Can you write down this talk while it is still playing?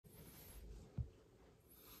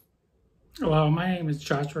Hello, my name is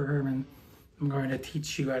Joshua Herman. I'm going to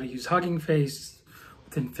teach you how to use Huggingface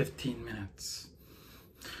within 15 minutes.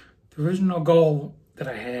 The original goal that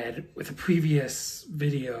I had with a previous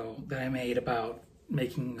video that I made about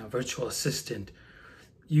making a virtual assistant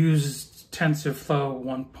used TensorFlow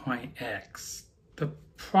 1.x. The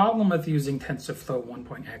problem with using TensorFlow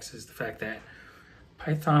 1.x is the fact that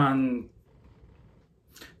Python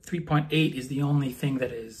 3.8 is the only thing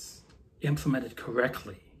that is implemented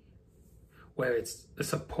correctly, where it's a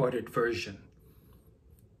supported version.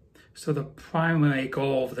 So the primary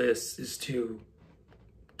goal of this is to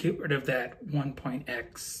get rid of that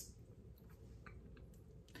 1.x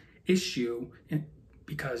issue,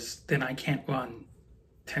 because then I can't run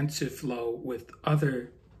TensorFlow with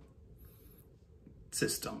other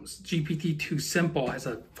systems. GPT-2 Simple has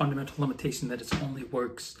a fundamental limitation that it only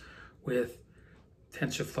works with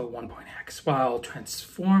TensorFlow 1.x, while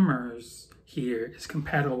Transformers here is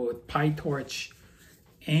compatible with PyTorch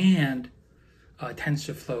and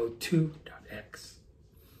TensorFlow 2.x.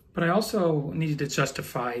 But I also needed to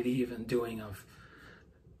justify the even doing of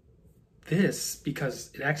this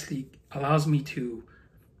because it actually allows me to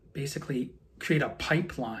basically create a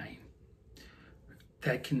pipeline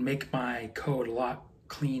that can make my code a lot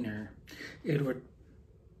cleaner. It would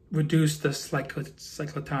reduce the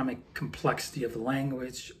cyclotomic complexity of the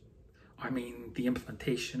language, the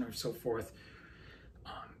implementation or so forth.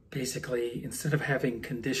 Basically, instead of having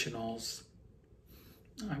conditionals,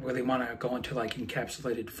 I really want to go into like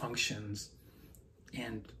encapsulated functions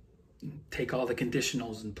and take all the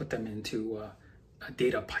conditionals and put them into a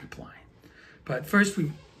data pipeline. But first,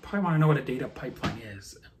 we probably want to know what a data pipeline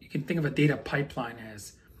is. You can think of a data pipeline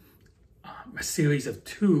as a series of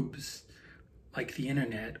tubes, like the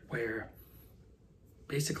internet, where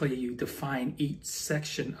basically you define each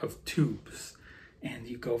section of tubes and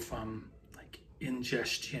you go from like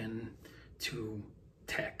ingestion to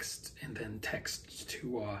text, and then text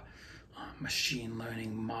to a machine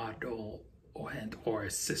learning model or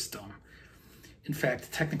a system. In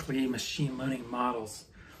fact, technically, machine learning models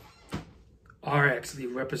are actually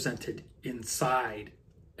represented inside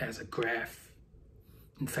as a graph.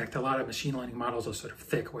 In fact, a lot of machine learning models are sort of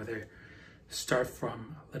thick, where they start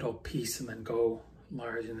from a little piece and then go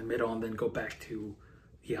large in the middle and then go back to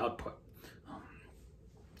the output.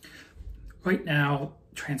 Right now,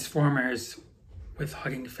 Transformers with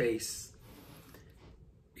Huggingface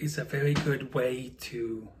is a very good way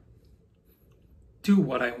to do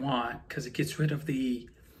what I want, because it gets rid of the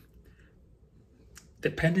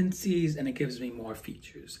dependencies and it gives me more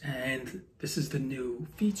features. And this is the new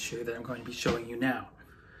feature that I'm going to be showing you now.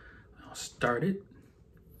 I'll start it,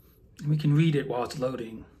 and we can read it while it's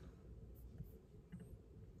loading.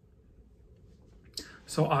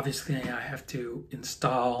 So obviously I have to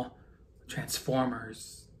install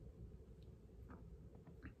Transformers,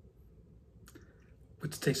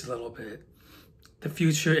 which takes a little bit. The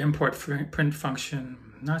future import print function,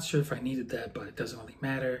 I'm not sure if I needed that, but it doesn't really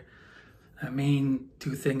matter. The main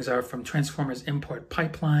two things are from Transformers import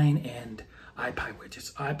pipeline and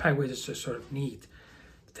IPyWidgets. IPyWidgets are sort of neat,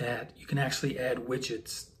 that you can actually add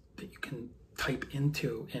widgets that you can type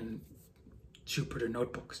into in Jupyter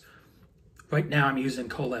notebooks. Right now I'm using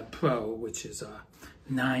Colab Pro, which is a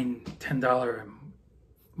 $10 a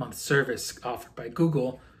month service offered by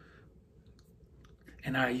Google.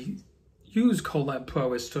 And I use Colab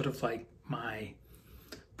Pro as sort of like my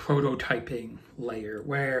prototyping layer,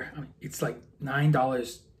 where it's like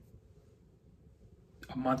 $9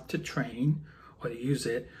 a month to train or to use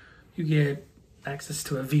it. You get access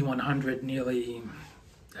to a V100 nearly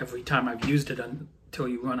every time I've used it until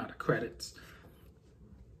you run out of credits.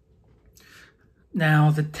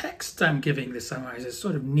 Now, the text I'm giving this summarize is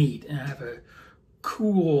sort of neat, and I have a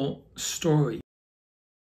cool story